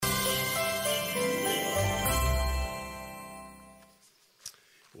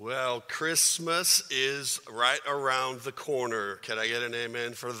Well, Christmas is right around the corner. Can I get an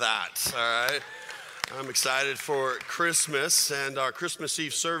amen for that? All right. I'm excited for Christmas, and our Christmas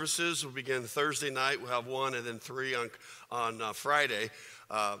Eve services will begin Thursday night. We'll have one and then three on Friday,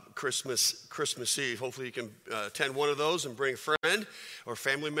 Christmas Eve. Hopefully you can attend one of those and bring a friend or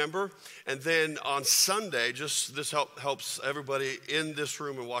family member. And then on Sunday, this helps everybody in this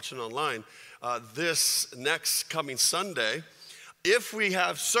room and watching online, this next coming Sunday, if we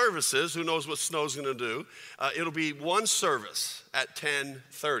have services, who knows what snow's going to do, it'll be one service at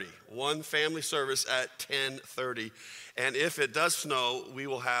 10:30, one family service at 10:30. And if it does snow, we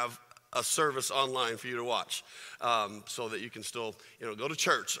will have a service online for you to watch so that you can still go to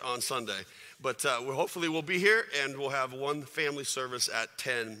church on Sunday. But hopefully we'll be here and we'll have one family service at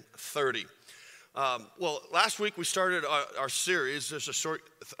 10:30. Well, last week we started our series. There's a short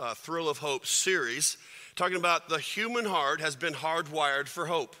Thrill of Hope series talking about the human heart has been hardwired for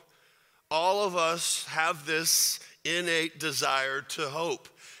hope. All of us have this innate desire to hope,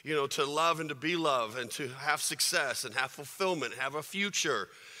 to love and to be loved and to have success and have fulfillment, have a future.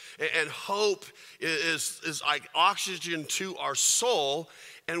 And hope is like oxygen to our soul.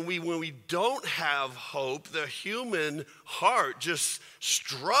 And when we don't have hope, the human heart just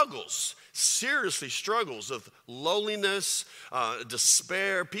seriously struggles with loneliness,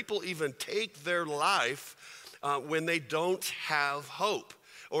 despair. People even take their life when they don't have hope.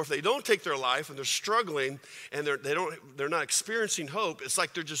 Or if they don't take their life and they're struggling and they're not experiencing hope, it's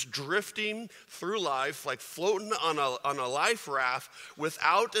like they're just drifting through life, like floating on a life raft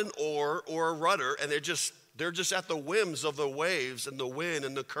without an oar or a rudder, and they're just at the whims of the waves and the wind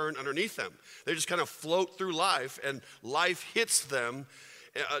and the current underneath them. They just kind of float through life, and life hits them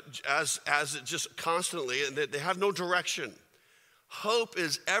as it just constantly, and they have no direction. Hope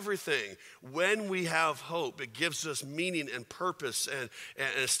is everything. When we have hope, it gives us meaning and purpose and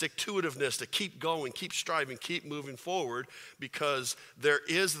a stick-to-itiveness to keep going, keep striving, keep moving forward, because there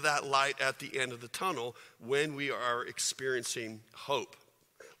is that light at the end of the tunnel when we are experiencing hope.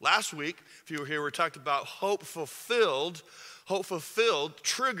 Last week, if you were here, we talked about hope fulfilled. Hope fulfilled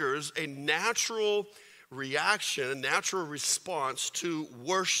triggers a natural reaction, a natural response to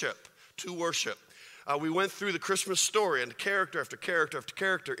worship. We went through the Christmas story and character after character after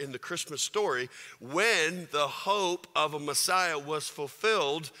character in the Christmas story. When the hope of a Messiah was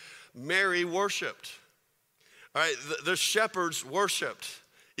fulfilled, Mary worshiped. All right, the shepherds worshiped.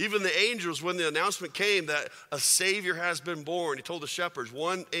 Even the angels, when the announcement came that a Savior has been born, he told the shepherds,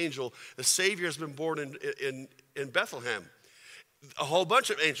 one angel, the Savior has been born in Bethlehem. A whole bunch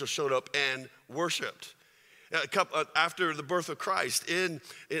of angels showed up and worshiped. After the birth of Christ in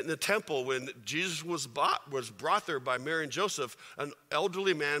the temple, when Jesus was brought there by Mary and Joseph, an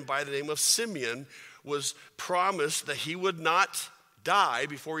elderly man by the name of Simeon was promised that he would not die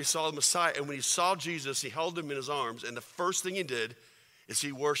before he saw the Messiah. And when he saw Jesus, he held him in his arms, and the first thing he did is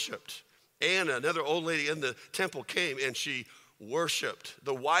he worshiped. Anna, another old lady in the temple, came and she worshiped.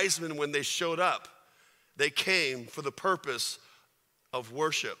 The wise men, when they showed up, they came for the purpose of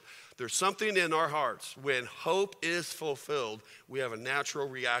worship. There's something in our hearts. When hope is fulfilled, we have a natural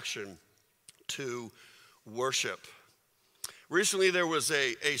reaction to worship. Recently, there was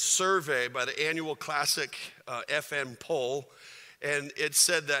a survey by the annual Classic FM poll, and it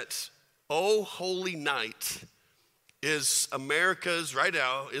said that "O Holy Night" is America's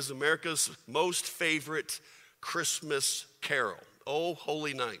most favorite Christmas carol. "O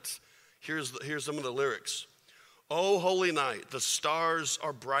Holy Night." Here's some of the lyrics. "O holy night, the stars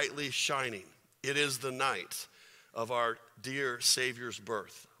are brightly shining. It is the night of our dear Savior's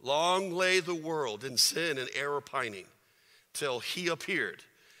birth. Long lay the world in sin and error pining, till he appeared,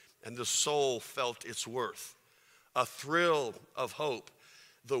 and the soul felt its worth. A thrill of hope,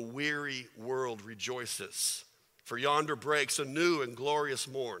 the weary world rejoices. For yonder breaks a new and glorious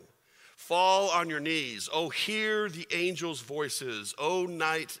morn. Fall on your knees, oh, hear the angels' voices. O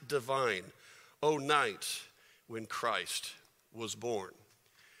night divine, O night when Christ was born."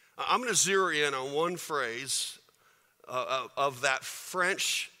 I'm going to zero in on one phrase of that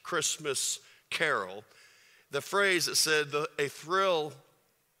French Christmas carol, the phrase that said, "A thrill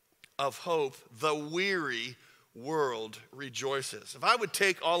of hope, the weary world rejoices." If I would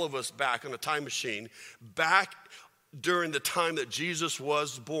take all of us back on a time machine, back during the time that Jesus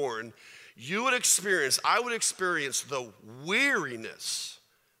was born, I would experience the weariness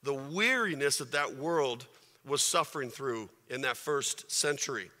that world was suffering through in that first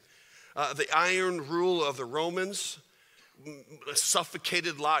century. The iron rule of the Romans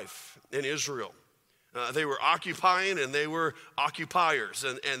suffocated life in Israel. They were occupying and they were occupiers,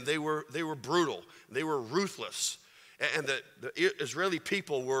 and they were brutal. They were ruthless. And the Israeli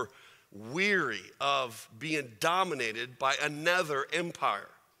people were weary of being dominated by another empire.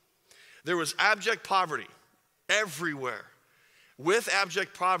 There was abject poverty everywhere. With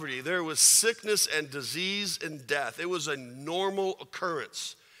abject poverty, there was sickness and disease and death. It was a normal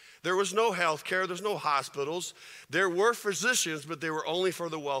occurrence. There was no health care. There's no hospitals. There were physicians, but they were only for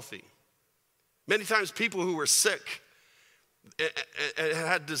the wealthy. Many times people who were sick and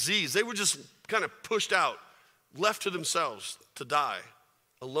had disease, they were just kind of pushed out, left to themselves to die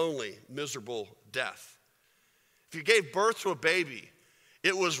a lonely, miserable death. If you gave birth to a baby,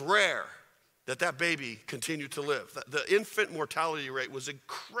 it was rare that that baby continued to live. The infant mortality rate was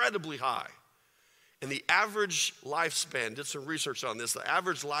incredibly high. And the average lifespan, did some research on this, the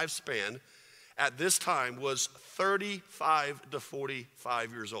average lifespan at this time was 35 to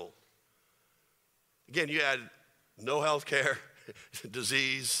 45 years old. Again, you had no health care,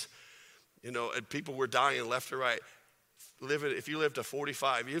 disease, and people were dying left or right. If you lived to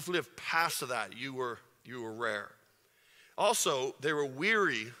 45, if you lived past that, you were rare. Also, they were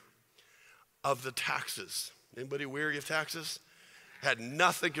weary of the taxes. Anybody weary of taxes? Had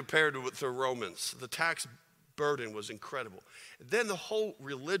nothing compared to the Romans. The tax burden was incredible. Then the whole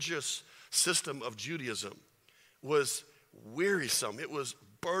religious system of Judaism was wearisome. It was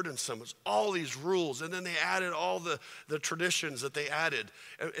burdensome. It was all these rules. And then they added all the traditions that they added.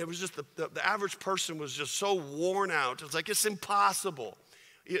 It was just the average person was just so worn out. It's like, it's impossible.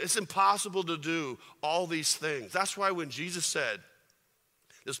 It's impossible to do all these things. That's why when Jesus said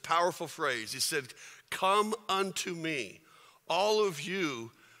this powerful phrase, he said, "Come unto me, all of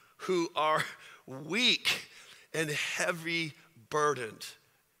you who are weak and heavy burdened.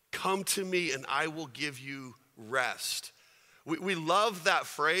 Come to me and I will give you rest." We love that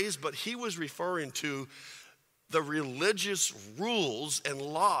phrase, but he was referring to the religious rules and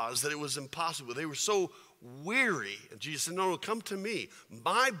laws that it was impossible. They were so weary. And Jesus said, no, come to me.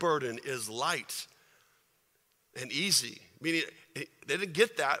 My burden is light and easy. Meaning, they didn't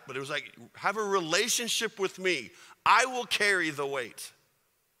get that, but it was like, have a relationship with me. I will carry the weight.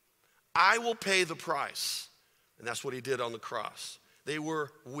 I will pay the price. And that's what he did on the cross. They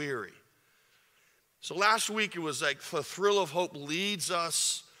were weary. So last week, it was like the thrill of hope leads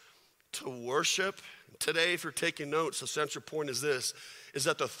us to worship. Today, if you're taking notes, the central point is this, is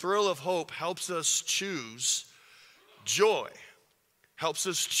that the thrill of hope helps us choose joy. Helps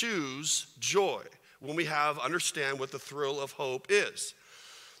us choose joy when we understand what the thrill of hope is.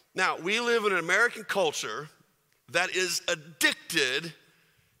 Now, we live in an American culture that is addicted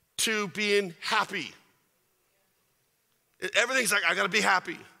to being happy. Everything's like, I gotta be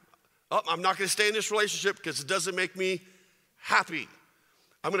happy. Oh, I'm not gonna stay in this relationship because it doesn't make me happy.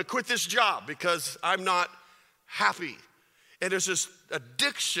 I'm gonna quit this job because I'm not happy. And there's this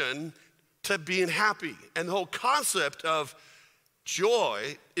addiction to being happy. And the whole concept of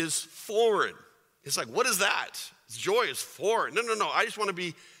joy is foreign. It's like, what is that? Joy is foreign. No, I just wanna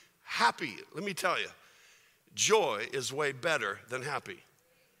be happy. Let me tell you, joy is way better than happy.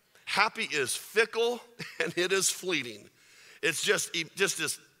 Happy is fickle and it is fleeting. It's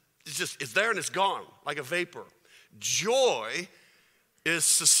it's there and it's gone like a vapor. Joy is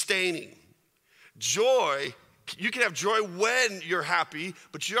sustaining. Joy, you can have joy when you're happy,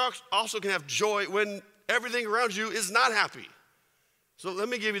 but you also can have joy when everything around you is not happy. So let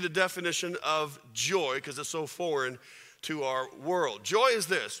me give you the definition of joy because it's so foreign to our world. Joy is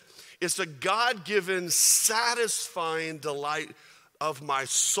this. It's a God-given, satisfying delight of my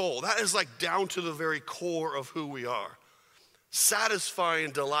soul. That is like down to the very core of who we are.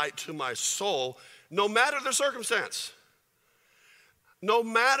 Satisfying delight to my soul, no matter the circumstance. No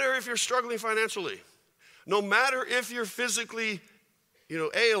matter if you're struggling financially. No matter if you're physically,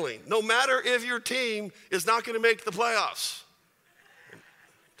 ailing. No matter if your team is not going to make the playoffs.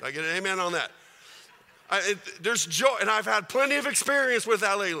 Can I get an amen on that? There's joy, and I've had plenty of experience with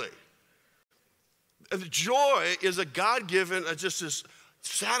that lately. And joy is a God-given, just this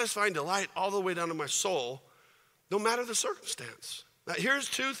satisfying delight all the way down to my soul, no matter the circumstance. Now, here's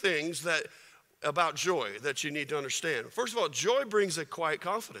two things about joy that you need to understand. First of all, joy brings a quiet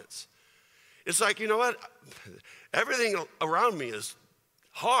confidence. It's like, you know what? Everything around me is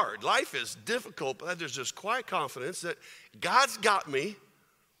hard. Life is difficult, but there's this quiet confidence that God's got me.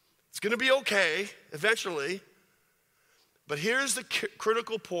 It's going to be okay eventually. But here's the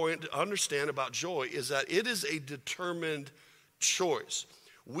critical point to understand about joy is that it is a determined choice.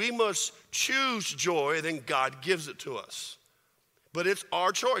 We must choose joy, then God gives it to us. But it's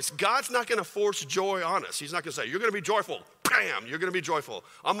our choice. God's not going to force joy on us. He's not going to say, you're going to be joyful. Bam, you're going to be joyful.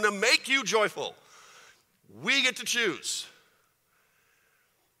 I'm going to make you joyful. We get to choose.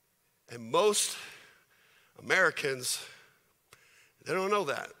 And most Americans, they don't know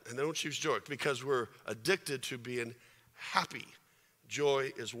that, and they don't choose joy because we're addicted to being happy.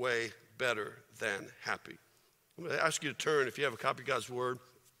 Joy is way better than happy. I'm going to ask you to turn, if you have a copy of God's Word,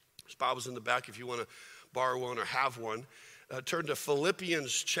 there's Bibles in the back if you want to borrow one or have one. Turn to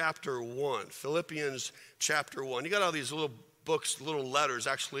Philippians chapter 1. Philippians chapter 1. You got all these little books, little letters,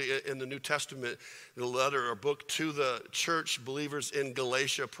 actually in the New Testament, the letter or book to the church believers in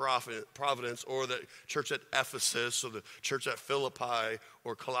Galatia, Providence, or the church at Ephesus, or the church at Philippi,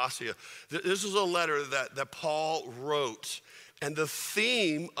 or Colossia. This is a letter that Paul wrote, and the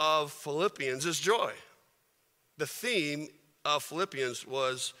theme of Philippians is joy. The theme of Philippians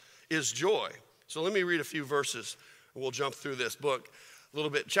is joy. So let me read a few verses, and we'll jump through this book a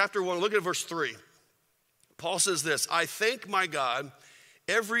little bit. Chapter 1, look at verse 3. Paul says this, I thank my God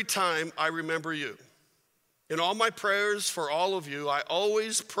every time I remember you. In all my prayers for all of you, I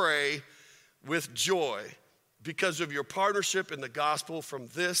always pray with joy because of your partnership in the gospel from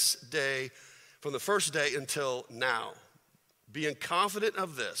this day, from the first day until now. Being confident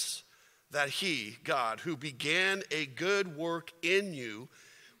of this, that he, God, who began a good work in you,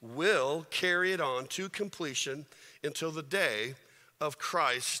 will carry it on to completion until the day of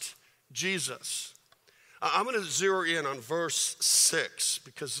Christ Jesus. I'm going to zero in on verse 6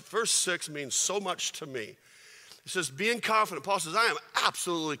 because verse 6 means so much to me. It says, being confident. Paul says, I am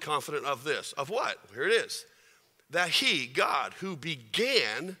absolutely confident of this. Of what? Here it is. That he, God, who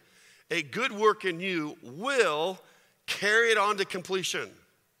began a good work in you, will carry it on to completion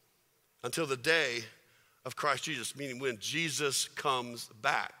until the day of Christ Jesus, meaning when Jesus comes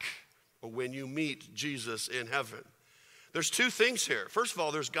back or when you meet Jesus in heaven. There's two things here. First of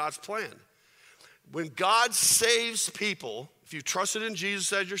all, there's God's plan. When God saves people, if you trusted in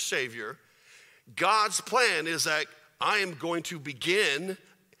Jesus as your Savior, God's plan is that I am going to begin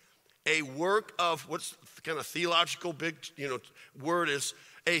a work of what's kind of theological big, word is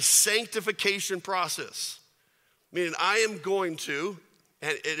a sanctification process. Meaning I am going to,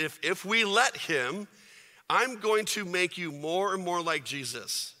 and if we let him, I'm going to make you more and more like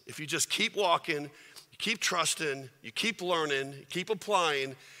Jesus. If you just keep walking, you keep trusting, you keep learning, you keep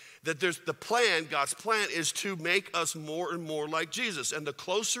applying, that there's the plan, God's plan is to make us more and more like Jesus. And the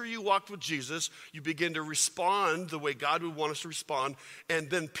closer you walk with Jesus, you begin to respond the way God would want us to respond. And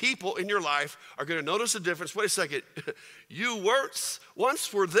then people in your life are going to notice a difference. Wait a second, you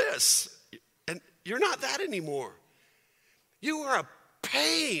once were this, and you're not that anymore. You are a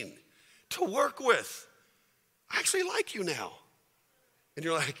pain to work with. I actually like you now. And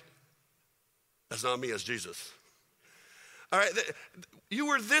you're like, that's not me, it's Jesus. All right, you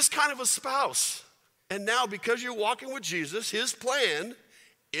were this kind of a spouse. And now because you're walking with Jesus, his plan,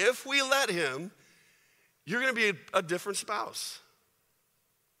 if we let him, you're going to be a different spouse.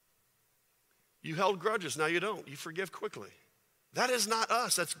 You held grudges, now you don't. You forgive quickly. That is not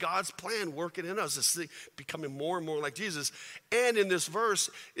us. That's God's plan working in us. It's becoming more and more like Jesus. And in this verse,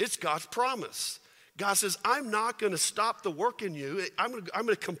 it's God's promise. God says, I'm not going to stop the work in you. I'm going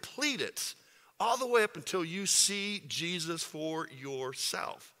to complete it all the way up until you see Jesus for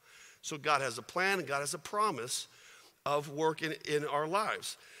yourself. So God has a plan and God has a promise of working in our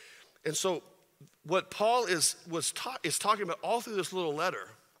lives. And so what Paul is talking about all through this little letter,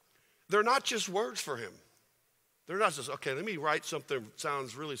 they're not just words for him. They're not just, okay, let me write something that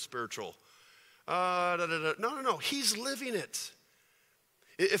sounds really spiritual. No. He's living it.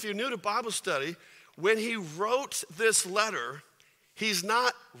 If you're new to Bible study, when he wrote this letter, he's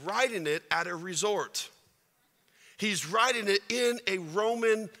not writing it at a resort. He's writing it in a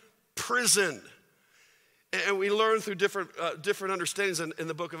Roman prison. And we learn through different understandings in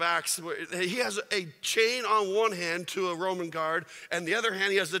the book of Acts. Where he has a chain on one hand to a Roman guard, and the other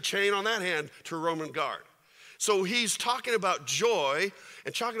hand, he has the chain on that hand to a Roman guard. So he's talking about joy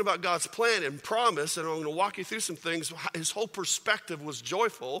and talking about God's plan and promise, and I'm going to walk you through some things. His whole perspective was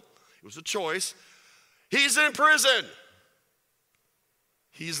joyful. It was a choice. He's in prison.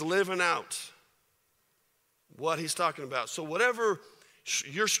 He's living out what he's talking about. So whatever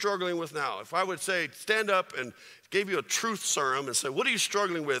you're struggling with now, if I would say stand up and gave you a truth serum and say, what are you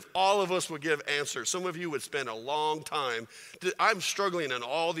struggling with? All of us would give answers. Some of you would spend a long time. I'm struggling in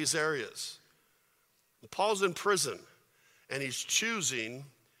all these areas. Paul's in prison and he's choosing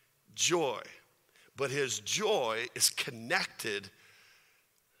joy, but his joy is connected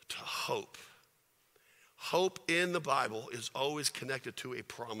to hope. Hope in the Bible is always connected to a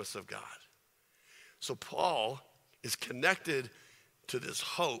promise of God. So Paul is connected to this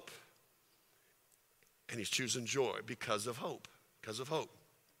hope, and he's choosing joy because of hope,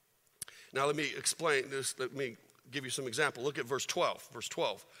 Now let me explain this. Let me give you some example. Look at verse 12. Verse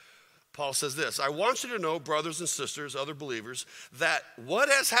 12. Paul says this, I want you to know, brothers and sisters, other believers, that what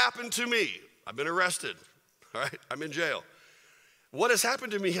has happened to me, I've been arrested, all right? I'm in jail. What has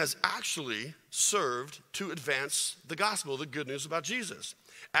happened to me has actually served to advance the gospel, the good news about Jesus.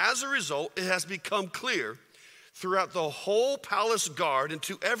 As a result, it has become clear throughout the whole palace guard and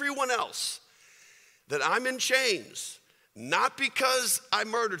to everyone else that I'm in chains, not because I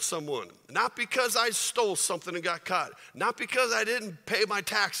murdered someone, not because I stole something and got caught, not because I didn't pay my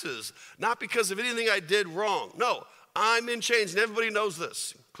taxes, not because of anything I did wrong. No, I'm in chains, and everybody knows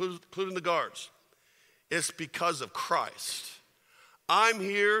this, including the guards. It's because of Christ. I'm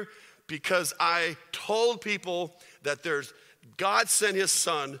here because I told people that God sent his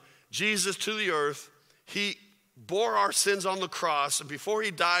son, Jesus, to the earth. He bore our sins on the cross, and before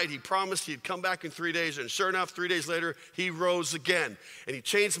he died, he promised he'd come back in 3 days, and sure enough, 3 days later, he rose again, and he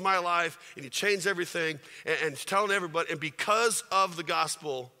changed my life, and he changed everything, and telling everybody, and because of the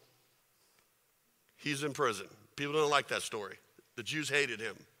gospel, he's in prison. People don't like that story. The Jews hated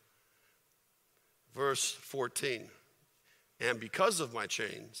him. Verse 14, and because of my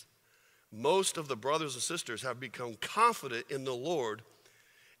chains, most of the brothers and sisters have become confident in the Lord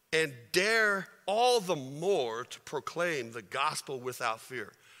and dare all the more to proclaim the gospel without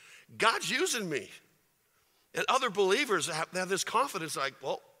fear. God's using me. And other believers have this confidence like,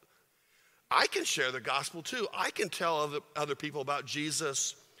 well, I can share the gospel too. I can tell other people about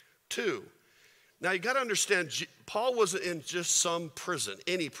Jesus too. Now you got to understand, Paul wasn't in just some prison,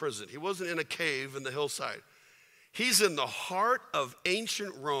 any prison. He wasn't in a cave in the hillside. He's in the heart of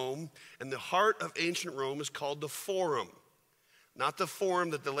ancient Rome, and the heart of ancient Rome is called the Forum. Not the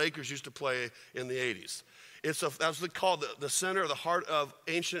Forum that the Lakers used to play in the 80s. That's called the center, the heart of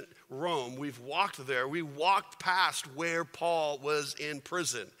ancient Rome. We've walked there. We walked past where Paul was in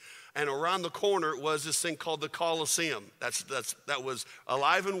prison. And around the corner was this thing called the Colosseum. That was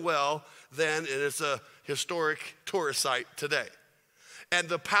alive and well then, and it's a historic tourist site today. And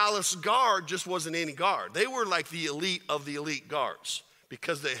the palace guard just wasn't any guard. They were like the elite of the elite guards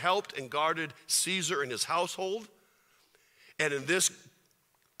because they helped and guarded Caesar and his household. And in this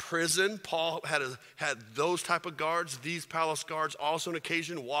prison, Paul had those type of guards. These palace guards also on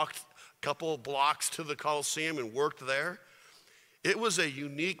occasion walked a couple of blocks to the Colosseum and worked there. It was a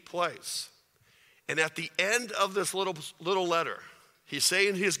unique place. And at the end of this little letter, he's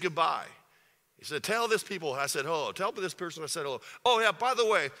saying his goodbye. He said, tell this people I said hello. Tell this person I said hello. Oh yeah, by the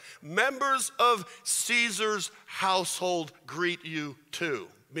way, members of Caesar's household greet you too.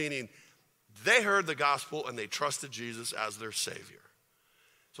 Meaning they heard the gospel and they trusted Jesus as their Savior.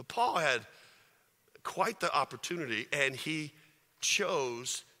 So Paul had quite the opportunity and he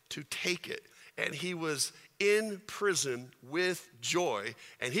chose to take it. And he was in prison with joy.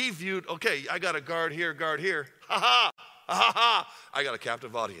 And he viewed, okay, I got a guard here. Ha ha, ha ha. I got a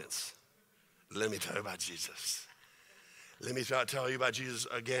captive audience. Let me tell you about Jesus. Let me tell you about Jesus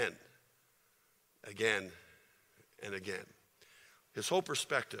again and again. His whole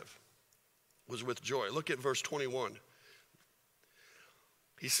perspective was with joy. Look at verse 21.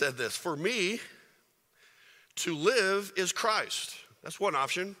 He said this, for me, to live is Christ. That's one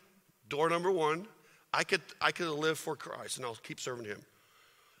option. Door number one, I could live for Christ and I'll keep serving him.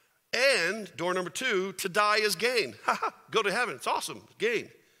 And door number two, to die is gain. Go to heaven, it's awesome, gain.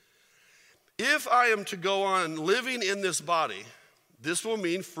 If I am to go on living in this body, this will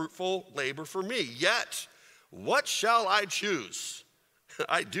mean fruitful labor for me. Yet, what shall I choose?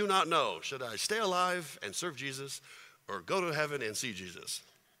 I do not know. Should I stay alive and serve Jesus or go to heaven and see Jesus?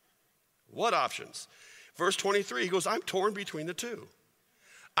 What options? Verse 23, he goes, I'm torn between the two.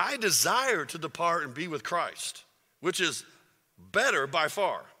 I desire to depart and be with Christ, which is better by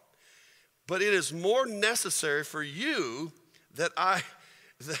far. But it is more necessary for you that I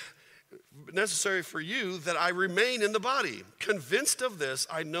remain in the body. Convinced of this,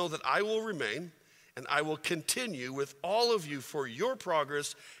 I know that I will remain and I will continue with all of you for your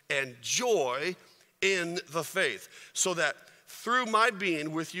progress and joy in the faith, so that through my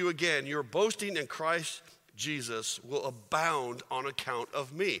being with you again, your boasting in Christ Jesus will abound on account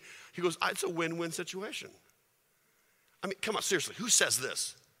of me. He goes, it's a win-win situation. I mean, come on, seriously, who says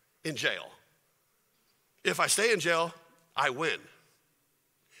this in jail? If I stay in jail, I win.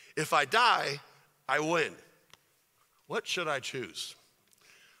 If I die, I win. What should I choose?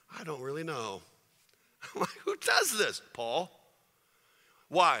 I don't really know. I'm like, who does this? Paul.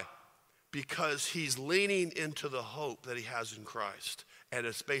 Why? Because he's leaning into the hope that he has in Christ, and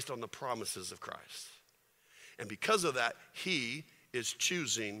it's based on the promises of Christ. And because of that, he is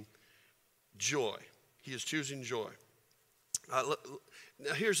choosing joy. He is choosing joy.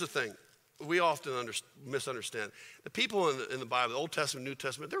 Now here's the thing. we often misunderstand. The people in the Bible, the Old Testament, New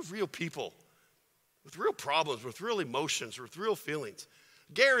Testament, they're real people with real problems, with real emotions, with real feelings.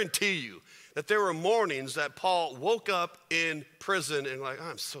 Guarantee you that there were mornings that Paul woke up in prison and like,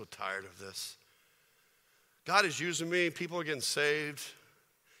 I'm so tired of this. God is using me. People are getting saved.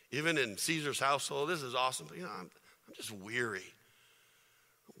 Even in Caesar's household, this is awesome. But, I'm just weary.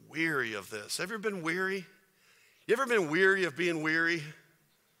 I'm weary of this. Have you ever been weary? You ever been weary of being weary?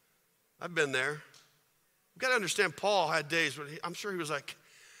 I've been there. You've got to understand, Paul had days when I'm sure he was like,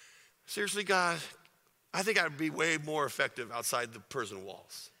 seriously, God, I think I'd be way more effective outside the prison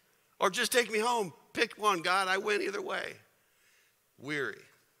walls. Or just take me home. Pick one, God. I win either way. Weary.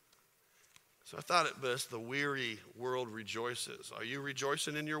 So I thought it best, the weary world rejoices. Are you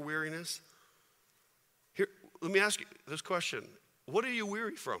rejoicing in your weariness? Here, let me ask you this question. What are you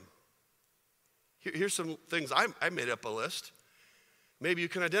weary from? Here's some things. I made up a list. Maybe you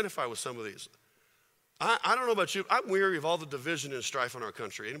can identify with some of these. I don't know about you. I'm weary of all the division and strife in our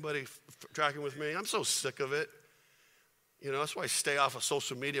country. Anybody tracking with me? I'm so sick of it. That's why I stay off of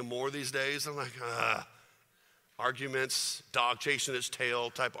social media more these days. I'm like, arguments, dog chasing its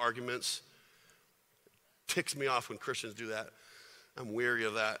tail type arguments. Ticks me off when Christians do that. I'm weary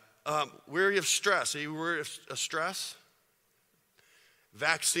of that. Weary of stress. Are you weary of stress?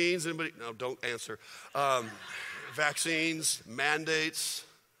 Vaccines, anybody? No, don't answer. Vaccines, mandates.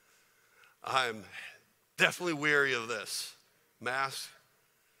 I'm definitely weary of this. Masks.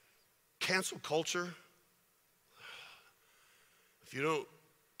 Cancel culture. If you don't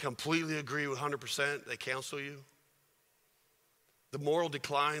completely agree with 100%, they cancel you. The moral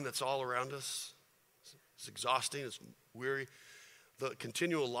decline that's all around us. It's exhausting. It's weary. The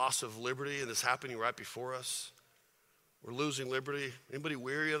continual loss of liberty, and it's happening right before us. We're losing liberty. Anybody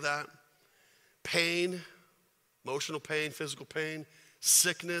weary of that? Pain, emotional pain, physical pain,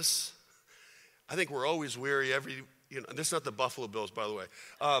 sickness. I think we're always weary this is not the Buffalo Bills, by the way.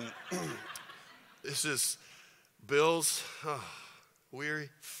 This is Bills, weary.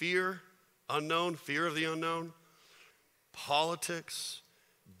 Fear, unknown, fear of the unknown. Politics,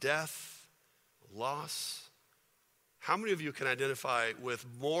 death, loss. How many of you can identify with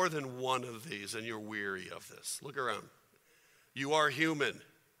more than one of these and you're weary of this? Look around. You are human,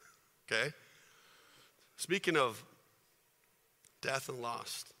 okay? Speaking of death and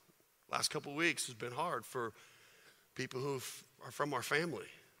loss, last couple of weeks has been hard for people who are from our family.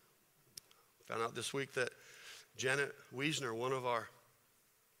 Found out this week that Janet Wiesner, one of our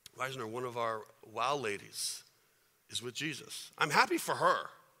WOW ladies, is with Jesus. I'm happy for her,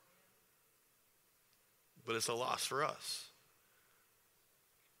 but it's a loss for us.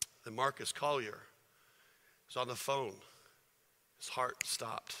 Then Marcus Collier is on the phone. His heart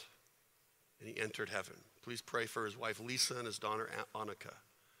stopped, and he entered heaven. Please pray for his wife Lisa and his daughter Annika.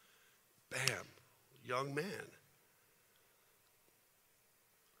 Bam, young man.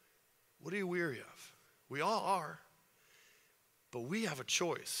 What are you weary of? We all are, but we have a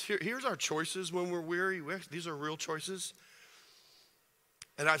choice. Here's our choices when we're weary. These are real choices.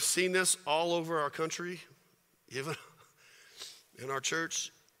 And I've seen this all over our country, even in our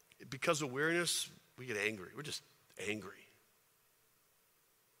church. Because of weariness, we get angry. We're just angry.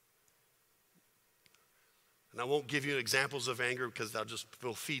 And I won't give you examples of anger because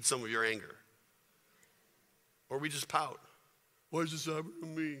will feed some of your anger. Or we just pout. Why is this happening to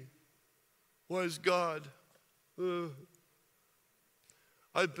me? Why is God?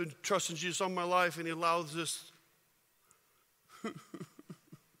 I've been trusting Jesus all my life and he allows this.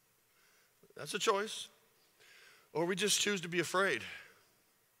 That's a choice. Or we just choose to be afraid.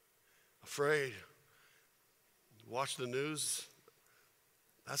 Afraid. Watch the news.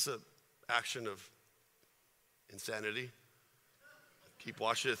 That's an action of insanity. Keep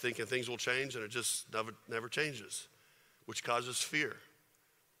watching it thinking things will change and it just never changes, which causes fear.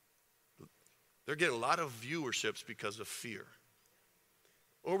 They're getting a lot of viewerships because of fear.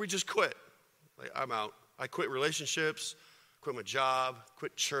 Or we just quit. Like, I'm out. I quit relationships, quit my job,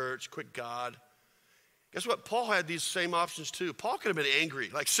 quit church, quit God. Guess what? Paul had these same options too. Paul could have been angry.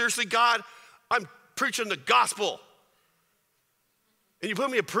 Like, seriously, God, I'm preaching the gospel. And you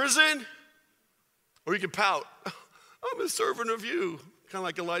put me in prison? Or you can pout. I'm a servant of you. Kind of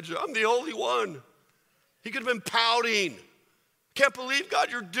like Elijah. I'm the only one. He could have been pouting. Can't believe,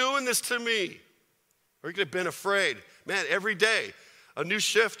 God, you're doing this to me. Or he could have been afraid. Man, every day, a new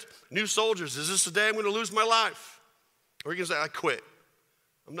shift, new soldiers. Is this the day I'm going to lose my life? Or he can say, I quit.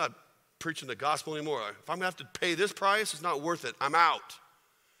 I'm not preaching the gospel anymore. If I'm going to have to pay this price, it's not worth it. I'm out.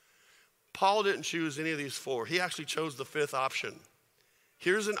 Paul didn't choose any of these four. He actually chose the fifth option.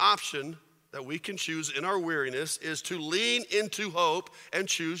 Here's an option that we can choose in our weariness is to lean into hope and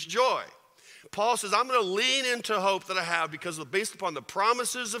choose joy. Paul says, I'm going to lean into hope that I have because of based upon the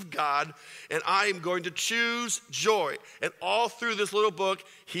promises of God, and I am going to choose joy. And all through this little book,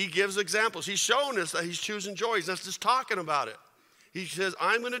 he gives examples. He's showing us that he's choosing joy. He's not just talking about it. He says,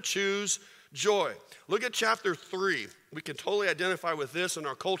 I'm going to choose joy. Look at chapter 3. We can totally identify with this in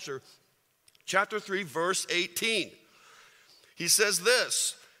our culture. Chapter 3, verse 18. He says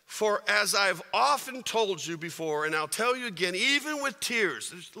this, for as I've often told you before, and I'll tell you again, even with tears,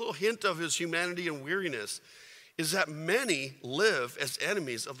 there's a little hint of his humanity and weariness, is that many live as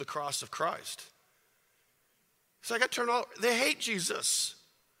enemies of the cross of Christ. It's like they hate Jesus.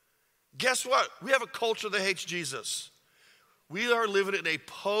 Guess what? We have a culture that hates Jesus. We are living in a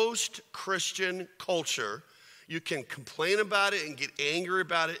post-Christian culture. You can complain about it and get angry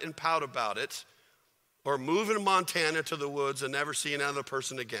about it and pout about it, or move in Montana to the woods and never see another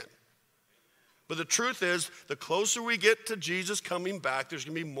person again. But the truth is, the closer we get to Jesus coming back, there's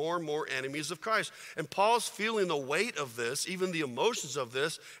going to be more and more enemies of Christ. And Paul's feeling the weight of this, even the emotions of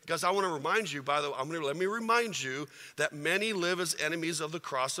this, because I want to remind you, by the way, let me remind you that many live as enemies of the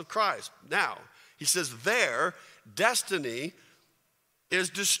cross of Christ. Now, he says their destiny is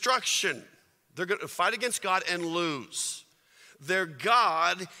destruction. They're going to fight against God and lose. Their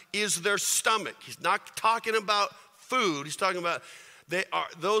God is their stomach. He's not talking about food. He's talking about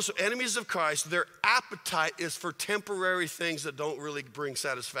those enemies of Christ. Their appetite is for temporary things that don't really bring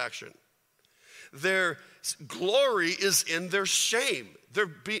satisfaction. Their glory is in their shame.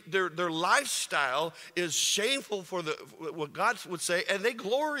 Their lifestyle is shameful for what God would say, and they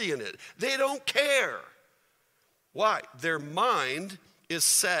glory in it. They don't care. Why? Their mind is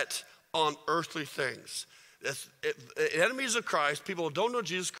set on earthly things. Enemies of Christ, people who don't know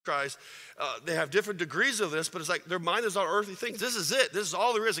Jesus Christ, they have different degrees of this, but it's like their mind is on earthly things. This is it. This is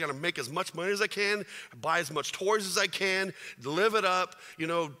all there is. I got to make as much money as I can, buy as much toys as I can, live it up,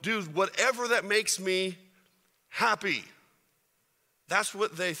 do whatever that makes me happy. That's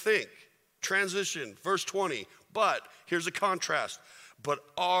what they think. Transition, verse 20. But here's a contrast. But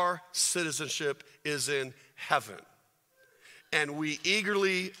our citizenship is in heaven, and we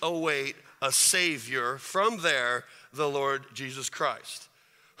eagerly await a Savior from there, the Lord Jesus Christ,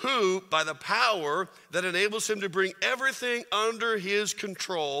 who, by the power that enables him to bring everything under his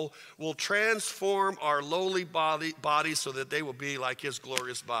control, will transform our lowly bodies so that they will be like his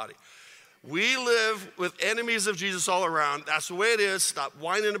glorious body. We live with enemies of Jesus all around. That's the way it is. Stop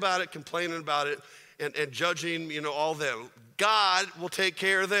whining about it, complaining about it, and judging, all them. God will take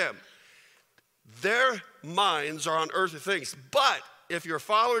care of them. Their minds are on earthly things. But if you're a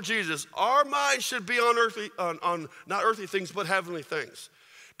follower of Jesus, our mind should be on not earthly things, but heavenly things.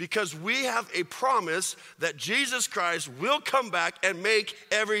 Because we have a promise that Jesus Christ will come back and make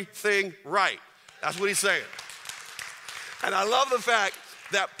everything right. That's what he's saying. And I love the fact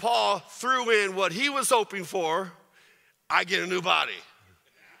that Paul threw in what he was hoping for. I get a new body.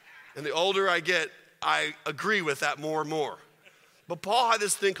 And the older I get, I agree with that more and more. But Paul had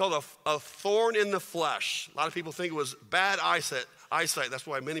this thing called a thorn in the flesh. A lot of people think it was bad eyesight. That's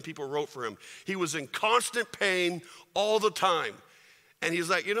why many people wrote for him. He was in constant pain all the time. And he's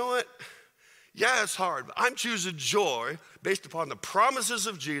like, you know what? Yeah, it's hard, but I'm choosing joy based upon the promises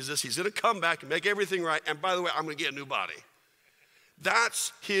of Jesus. He's going to come back and make everything right. And by the way, I'm going to get a new body.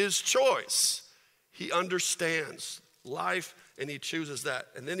 That's his choice. He understands life, and he chooses that.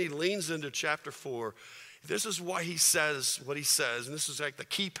 And then he leans into chapter 4. This is why he says what he says, and this is like the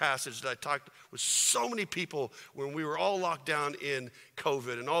key passage that I talked with so many people when we were all locked down in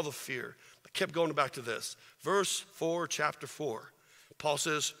COVID and all the fear. I kept going back to this. Verse 4, chapter 4. Paul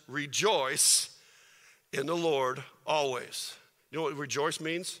says, rejoice in the Lord always. You know what rejoice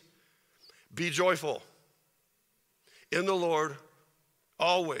means? Be joyful in the Lord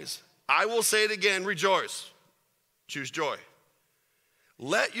always. I will say it again, rejoice. Choose joy.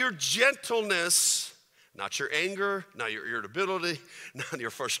 Let your gentleness, not your anger, not your irritability, not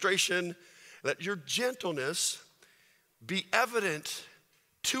your frustration, let your gentleness be evident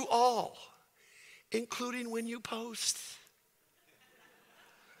to all, including when you post.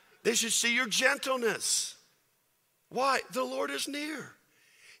 They should see your gentleness. Why? The Lord is near.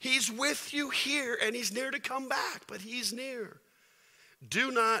 He's with you here, and he's near to come back, but he's near.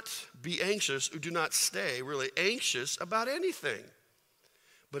 Do not be anxious, or do not stay really anxious about anything.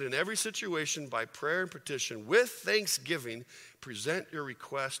 But in every situation, by prayer and petition, with thanksgiving, present your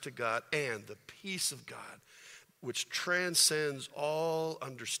request to God, and the peace of God, which transcends all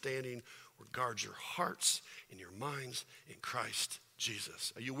understanding, will guard your hearts and your minds in Christ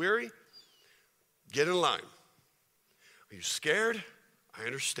Jesus. Are you weary? Get in line. Are you scared? I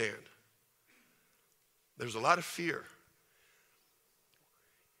understand. There's a lot of fear.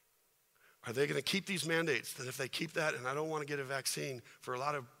 Are they going to keep these mandates? That if they keep that, and I don't want to get a vaccine for a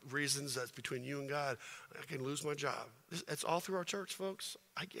lot of reasons that's between you and God, I can lose my job. It's all through our church, folks.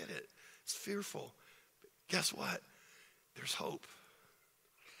 I get it. It's fearful. But guess what? There's hope.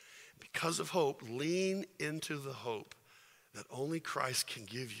 Because of hope, lean into the hope that only Christ can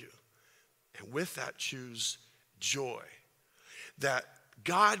give you. And with that, choose joy. That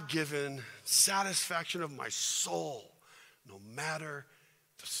God-given satisfaction of my soul, no matter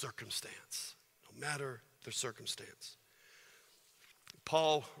the circumstance. No matter the circumstance.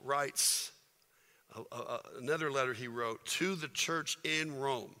 Paul writes another letter he wrote to the church in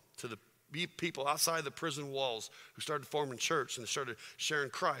Rome, to the people outside the prison walls who started forming church and started sharing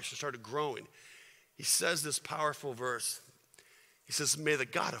Christ and started growing. He says this powerful verse. He says, may the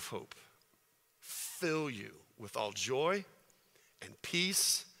God of hope fill you with all joy and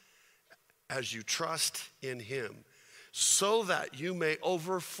peace as you trust in him, so that you may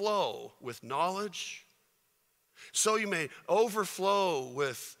overflow with knowledge, so you may overflow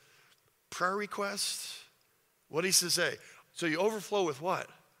with prayer requests. What does he say? So you overflow with what?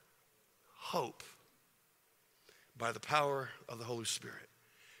 Hope, by the power of the Holy Spirit.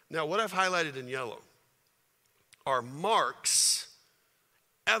 Now, what I've highlighted in yellow are marks,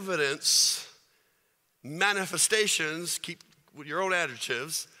 evidence, manifestations, keep with your own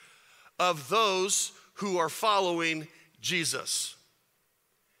adjectives, of those who are following Jesus.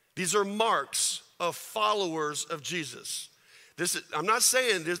 These are marks of followers of Jesus. I'm not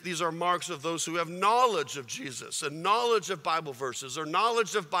saying these are marks of those who have knowledge of Jesus and knowledge of Bible verses or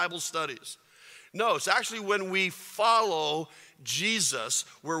knowledge of Bible studies. No, it's actually when we follow Jesus,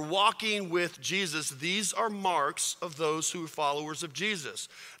 we're walking with Jesus. These are marks of those who are followers of Jesus.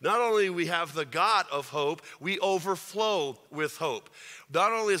 Not only we have the God of hope, we overflow with hope.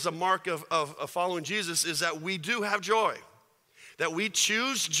 Not only is a mark of following Jesus is that we do have joy, that we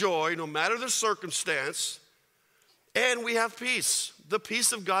choose joy no matter the circumstance, and we have peace. The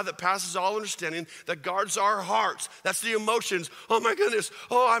peace of God that passes all understanding, that guards our hearts. That's the emotions. Oh my goodness,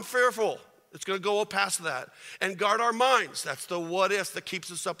 oh, I'm fearful. It's going to go past that. And guard our minds. That's the what if that keeps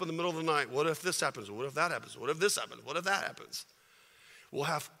us up in the middle of the night. What if this happens? What if that happens? What if this happens? What if that happens? We'll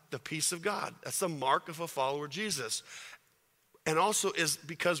have the peace of God. That's the mark of a follower of Jesus. And also is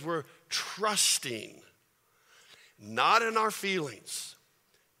because we're trusting, not in our feelings,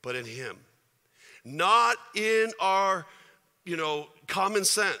 but in him. Not in our, common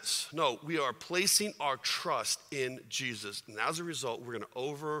sense. No, we are placing our trust in Jesus. And as a result, we're going to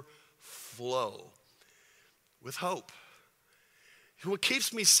overflow with hope. What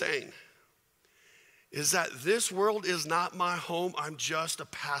keeps me sane is that this world is not my home. I'm just a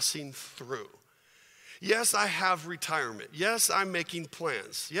passing through. Yes, I have retirement. Yes, I'm making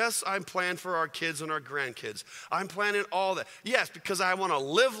plans. Yes, I'm planning for our kids and our grandkids. I'm planning all that. Yes, because I want to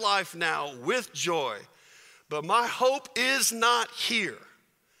live life now with joy. But my hope is not here.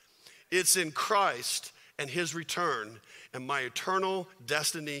 It's in Christ and his return and my eternal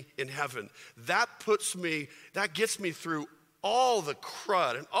destiny in heaven. That gets me through all the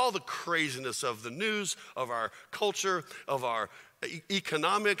crud and all the craziness of the news, of our culture, of our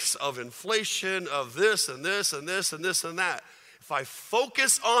economics, of inflation, of this and this and this and this and that. If I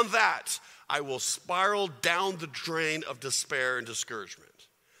focus on that, I will spiral down the drain of despair and discouragement.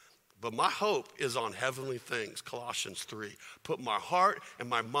 But my hope is on heavenly things, Colossians 3. Put my heart and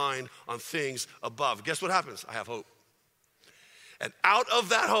my mind on things above. Guess what happens? I have hope. And out of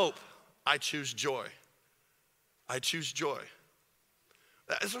that hope, I choose joy. I choose joy.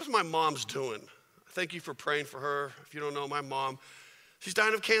 That's what my mom's doing. Thank you for praying for her. If you don't know my mom, she's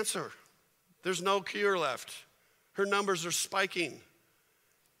dying of cancer. There's no cure left. Her numbers are spiking.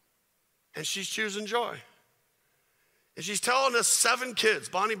 And she's choosing joy. And she's telling us 7 kids,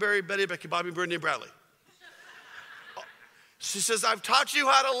 Bonnie, Barry, Betty, Becky, Bobby, Brittany, and Bradley. She says, I've taught you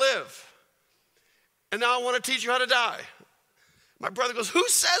how to live. And now I want to teach you how to die. My brother goes, who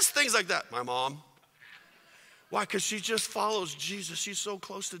says things like that? My mom. Why? Because she just follows Jesus. She's so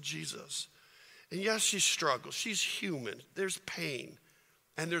close to Jesus. And yes, she struggles. She's human. There's pain.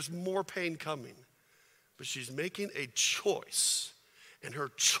 And there's more pain coming. But she's making a choice. And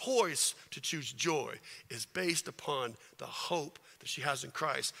her choice to choose joy is based upon the hope that she has in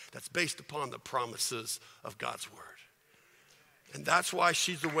Christ. That's based upon the promises of God's word. And that's why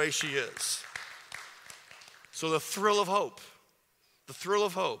she's the way she is. So the thrill of hope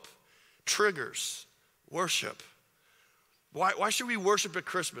triggers worship. Why should we worship at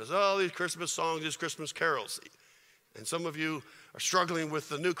Christmas? Oh, these Christmas songs, these Christmas carols. And some of you are struggling with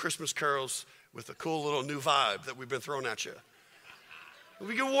the new Christmas carols with a cool little new vibe that we've been throwing at you.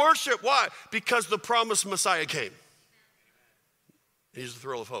 We can worship. Why? Because the promised Messiah came. He's the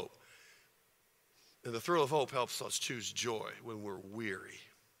thrill of hope. And the thrill of hope helps us choose joy when we're weary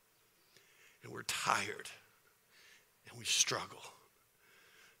and we're tired and we struggle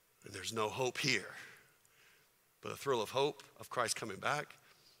and there's no hope here. But the thrill of hope of Christ coming back,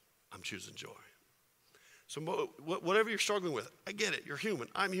 I'm choosing joy. So whatever you're struggling with, I get it. You're human.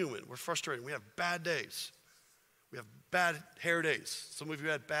 I'm human. We're frustrated. We have bad days. We have bad hair days. Some of you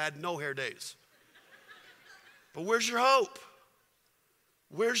had bad no hair days. But where's your hope?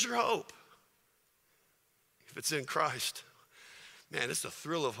 Where's your hope? If it's in Christ, man, it's the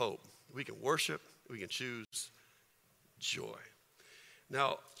thrill of hope. We can worship. We can choose joy.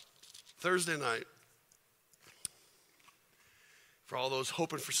 Now, Thursday night, for all those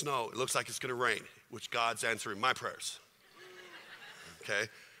hoping for snow, it looks like it's going to rain, which God's answering my prayers. Okay?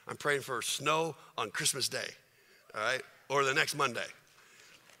 I'm praying for snow on Christmas Day, all right? Or the next Monday.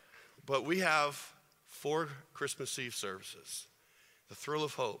 But we have 4 Christmas Eve services. The thrill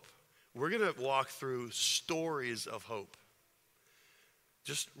of hope. We're going to walk through stories of hope.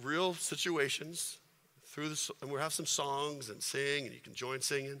 Just real situations. And we'll have some songs and sing, and you can join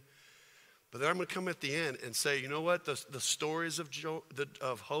singing. But then I'm going to come at the end and say, you know what? The stories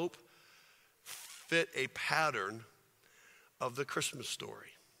of hope fit a pattern of the Christmas story.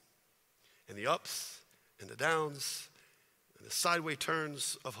 And the ups and the downs and the sideway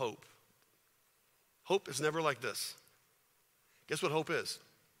turns of hope. Hope is never like this. Guess what hope is?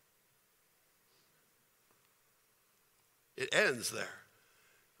 It ends there.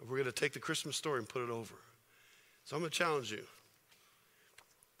 We're going to take the Christmas story and put it over. So I'm going to challenge you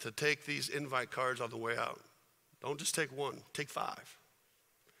to take these invite cards on the way out. Don't just take 1, take 5.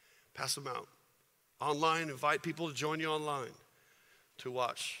 Pass them out. Online, invite people to join you online, to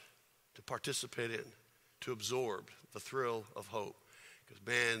watch, to participate in, to absorb the thrill of hope. Because,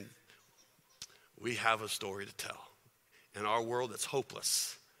 man, we have a story to tell. In our world that's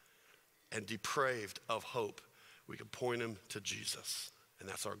hopeless and depraved of hope, we can point them to Jesus, and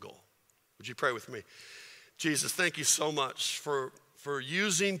that's our goal. Would you pray with me? Jesus, thank you so much for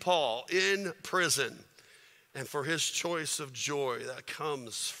using Paul in prison and for his choice of joy that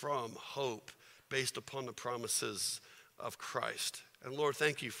comes from hope based upon the promises of Christ. And Lord,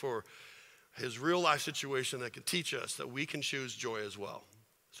 thank you for his real life situation that can teach us that we can choose joy as well.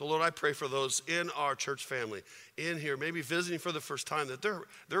 So Lord, I pray for those in our church family, in here, maybe visiting for the first time, that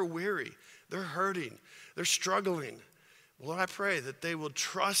they're weary, they're hurting, they're struggling. Lord, I pray that they will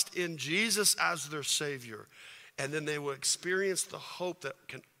trust in Jesus as their Savior, and then they will experience the hope that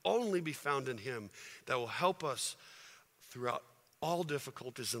can only be found in him that will help us throughout all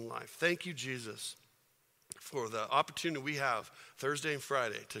difficulties in life. Thank you, Jesus, for the opportunity we have Thursday and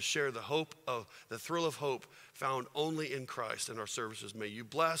Friday to share the thrill of hope found only in Christ in our services. May you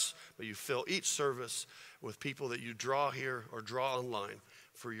bless, may you fill each service with people that you draw here or draw online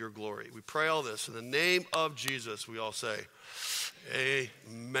for your glory. We pray all this in the name of Jesus. We all say,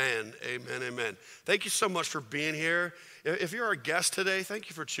 amen, amen, amen. Thank you so much for being here. If you're our guest today, thank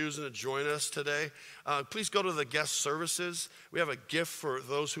you for choosing to join us today. Please go to the guest services. We have a gift for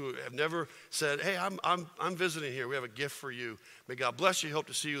those who have never said, hey, I'm visiting here. We have a gift for you. May God bless you. Hope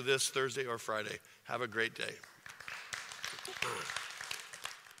to see you this Thursday or Friday. Have a great day.